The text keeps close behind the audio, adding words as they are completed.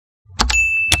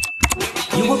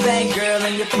You a bad girl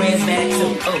and your friends bad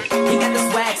too. Oh, he got the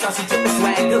swag, so she took the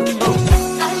swag too. Oh.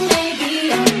 I may be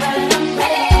young, but I'm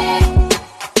ready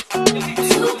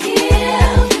to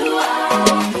give you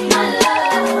all my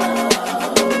love.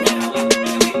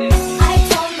 I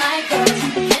told my girl you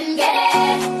can get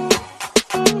it.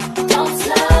 Don't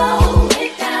slow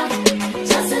it down,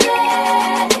 just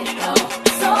let it go.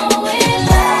 So in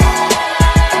love,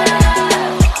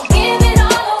 I'll give it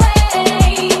all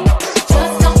away.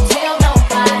 Just don't tell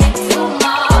nobody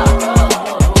tomorrow.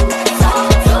 So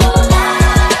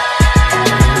tonight,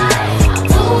 I'll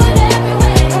do it every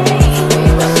way.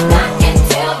 Knock it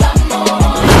till the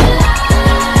morning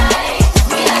light.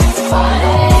 We like to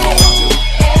party.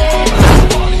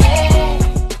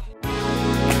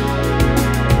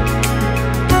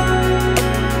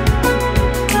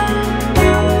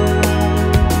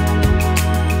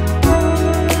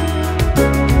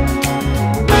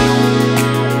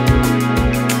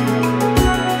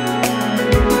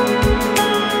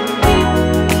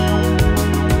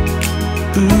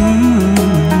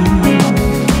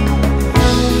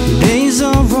 Days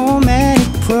of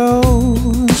romantic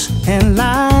prose and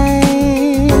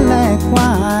lilac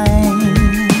wine.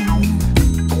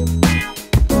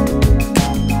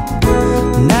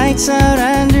 Nights out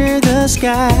under the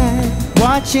sky,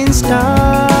 watching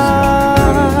stars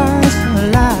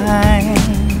align.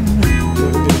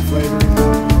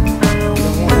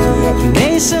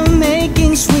 Days of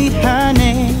making sweet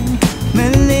honey,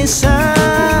 Melissa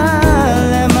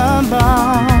lemon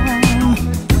balm.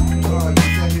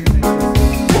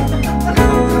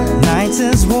 Nights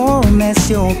as warm as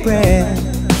your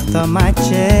breath on my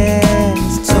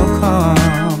chest, so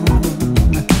calm.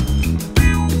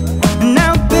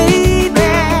 Now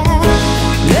baby,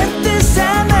 let the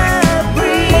summer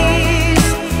breeze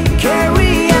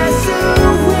carry us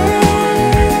away.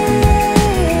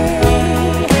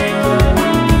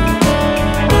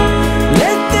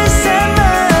 Let the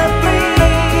summer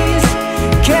breeze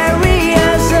carry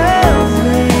us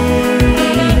away.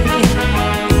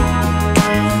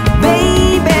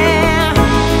 Baby,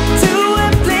 to a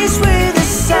place where the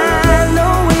sun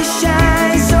always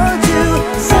shines, or to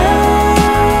summer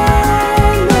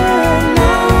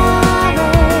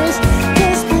lovers.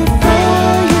 'Cause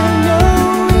before you know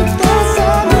it, the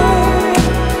summer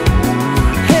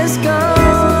has gone.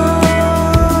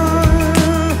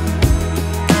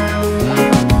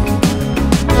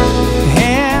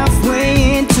 Halfway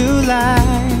into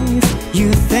life, you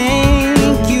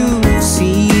think you've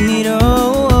seen it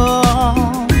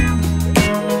all,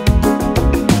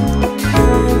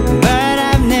 but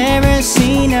I've never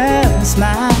seen a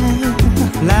smile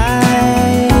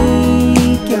like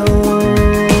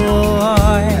yours.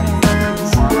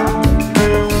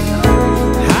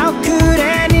 How could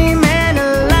any man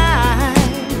alive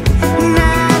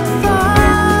not fall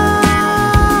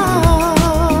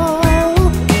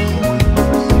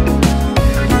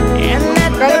and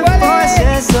let the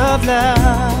forces of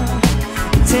love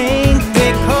take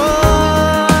their course?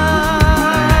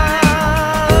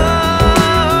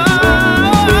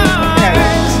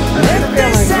 Let the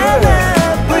summer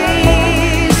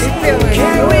breeze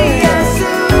carry us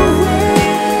away.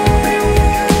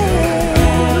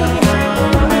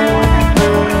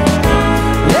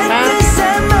 Let the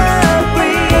summer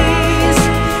breeze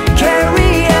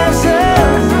carry us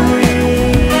away.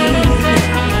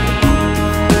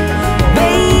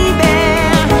 Baby,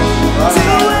 to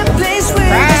a place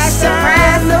where the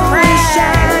sun always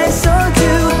shines, so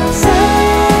to summer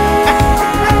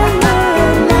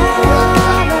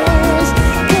lovers.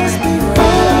 'Cause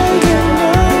before you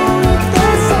know it, the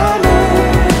summer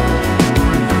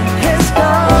has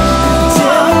gone.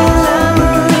 Tell me love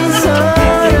is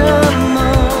autumn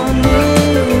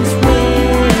morning's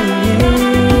rain.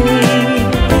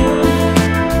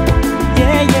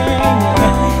 Yeah, yeah.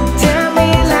 Tell me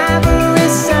love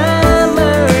is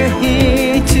summer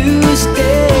here to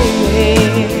stay.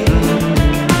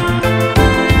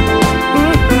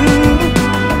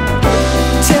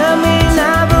 Tell me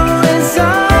love is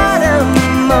autumn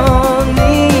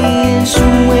morning's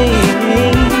rain.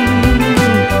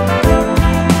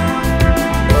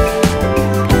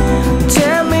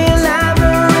 Tell me love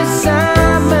is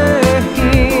summer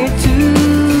here to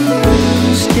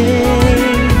stay.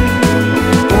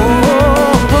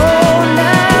 Oh,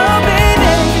 now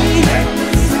baby,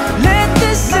 let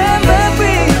the summer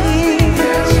breeze,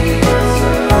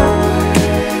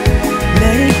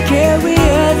 let it carry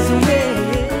us away.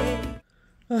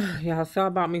 Y'all saw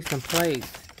about me some plates,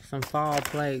 some fall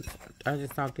plates. I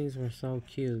just thought these were so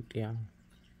cute, yeah.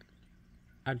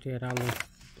 I did.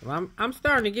 I'm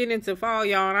starting to get into fall,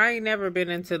 y'all, and I ain't never been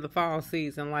into the fall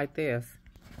season like this.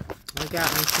 I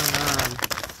got me some,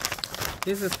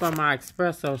 this is for my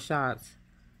espresso shots.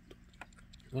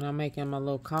 When I'm making my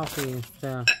little coffee and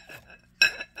stuff.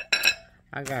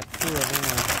 I got 2 of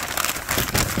them.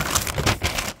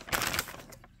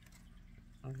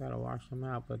 I gotta wash them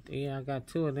out. But yeah, I got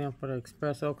 2 of them for the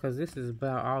espresso. Because this is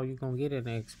about all you're going to get in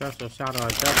an espresso shot or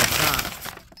a double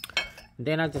shot. And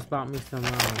then I just bought me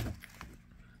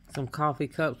some coffee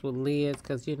cups with lids.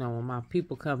 Because, you know, when my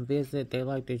people come visit, they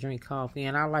like to drink coffee.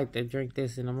 And I like to drink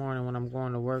this in the morning when I'm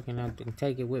going to work. And I can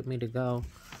take it with me to go.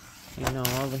 You know,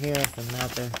 over here is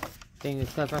another thing.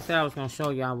 Because I said I was going to show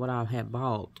y'all what I had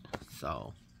bought.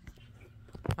 So,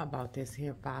 I bought this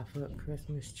here 5-foot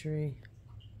Christmas tree.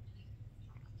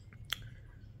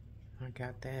 I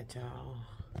got that, y'all.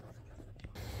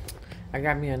 I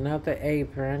got me another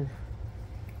apron.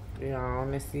 Y'all,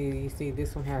 let's see. You see,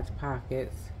 this one has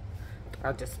pockets.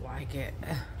 I just like it.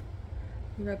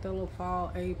 You got the little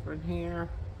fall apron here.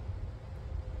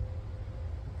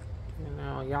 You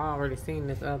know, y'all already seen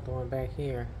this other one back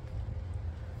here.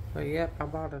 But yep, I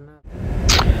bought another.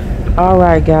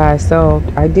 Alright guys, so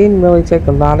I didn't really take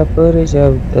a lot of footage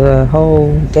of the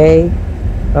whole day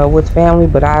with family,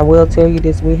 but I will tell you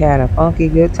this, we had a funky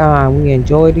good time. We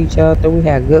enjoyed each other, we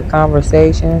had good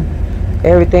conversation.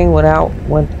 Everything went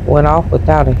off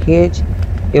without a hitch.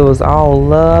 It was all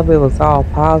love, it was all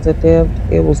positive.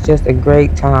 It was just a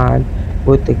great time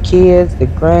with the kids, the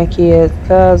grandkids,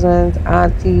 cousins,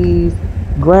 aunties,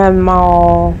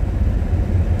 grandma,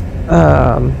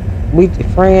 we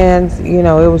friends, you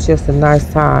know, it was just a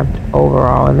nice time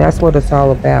overall, and that's what it's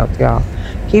all about, y'all.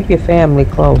 Keep your family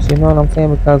close, you know what I'm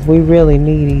saying, because we really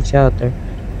need each other,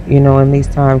 you know, in these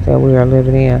times that we are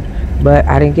living in. But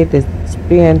I didn't get to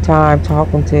spend time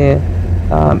talking to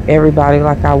everybody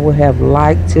like I would have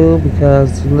liked to,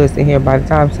 because listen here, by the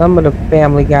time some of the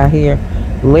family got here,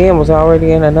 Lynn was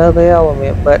already in another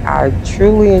element. But I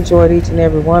truly enjoyed each and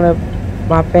every one of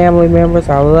my family members.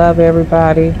 I love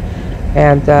everybody.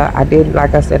 And I didn't,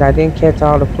 like I said, I didn't catch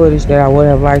all the footage that I would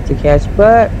have liked to catch,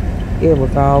 but it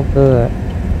was all good.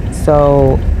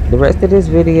 So the rest of this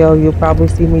video, you'll probably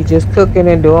see me just cooking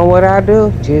and doing what I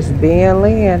do, just being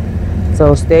Lynn.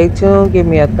 So stay tuned, give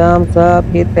me a thumbs up,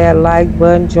 hit that like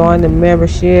button, join the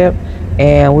membership,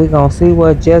 and we're going to see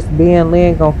what Just Being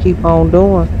Lynn going to keep on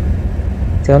doing.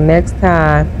 Till next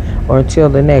time, or until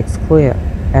the next clip.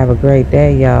 Have a great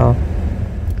day, y'all.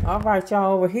 Alright,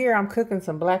 y'all, over here I'm cooking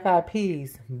some black-eyed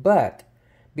peas, but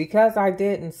because I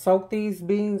didn't soak these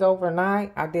beans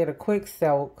overnight, I did a quick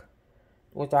soak,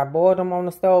 which I boiled them on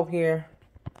the stove here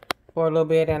for a little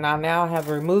bit, and I now have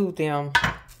removed them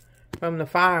from the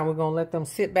fire, and we're going to let them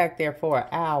sit back there for an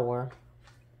hour.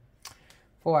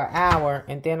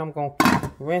 And then I'm going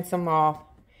to rinse them off,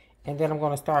 and then I'm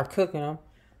going to start cooking them,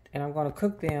 and I'm going to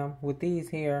cook them with these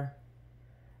here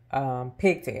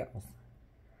pigtails.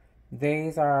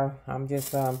 These are, I'm going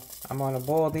to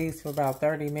boil these for about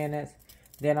 30 minutes.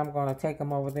 Then I'm going to take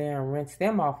them over there and rinse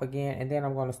them off again. And then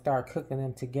I'm going to start cooking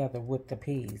them together with the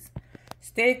peas.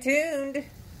 Stay tuned.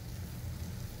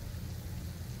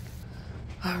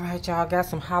 Alright, y'all, got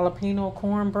some jalapeno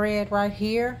cornbread right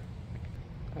here.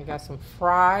 I got some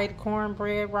fried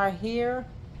cornbread right here.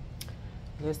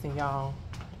 Listen, y'all.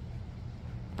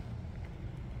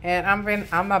 And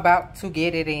I'm about to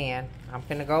get it in. I'm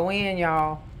finna go in,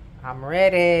 y'all. I'm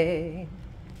ready.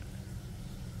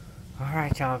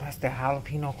 Alright, y'all. That's the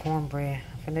jalapeno cornbread.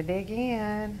 I'm finna dig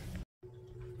in.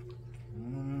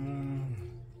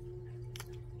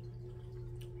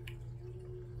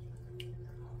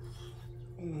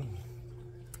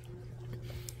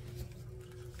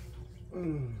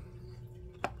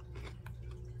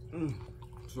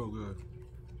 So good.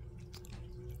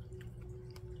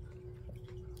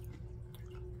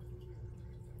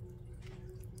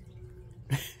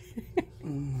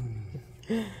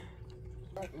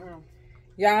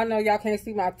 Y'all know y'all can't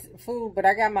see my food, but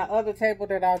I got my other table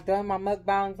that I've done my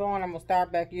mukbangs on. I'm going to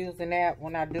start back using that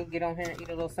when I do get on here and eat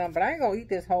a little something. But I ain't going to eat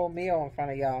this whole meal in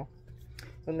front of y'all.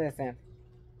 But listen.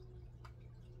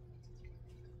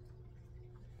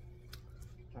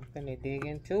 I'm finna dig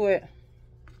into it.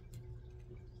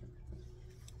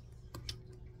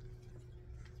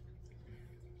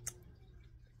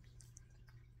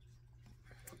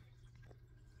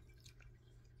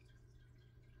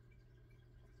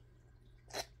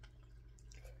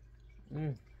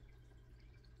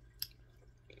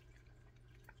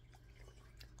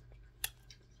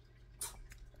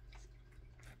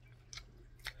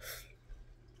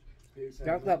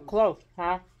 That's up close,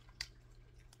 huh?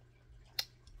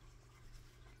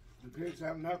 The pigs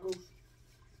have knuckles?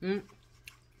 I didn't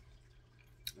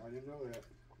know that.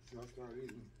 So I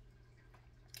started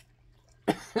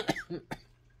eating.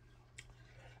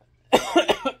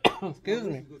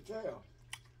 Excuse me. The tail.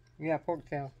 Yeah, pork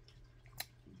tail.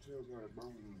 The tail got a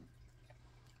bone in it.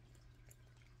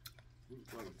 We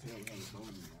thought the tail had a bone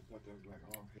in it. I thought that was like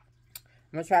all.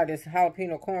 I'm gonna try this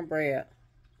jalapeno cornbread.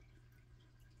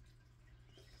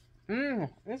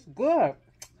 It's good.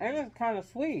 And it's kind of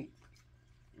sweet.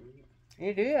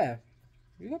 It is.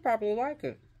 You could probably like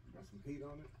it. Got some heat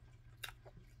on it.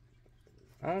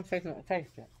 I don't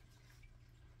taste it.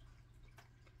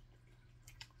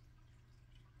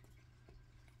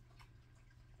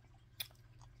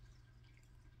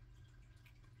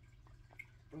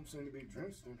 Don't seem to be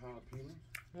drenched in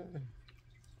jalapenos.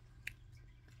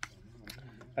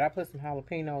 But I put some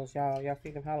jalapenos, y'all. Y'all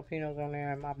see the jalapenos on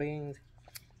there in my beans?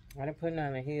 I didn't put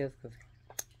none in his because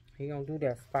he don't do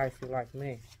that spicy like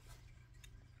me.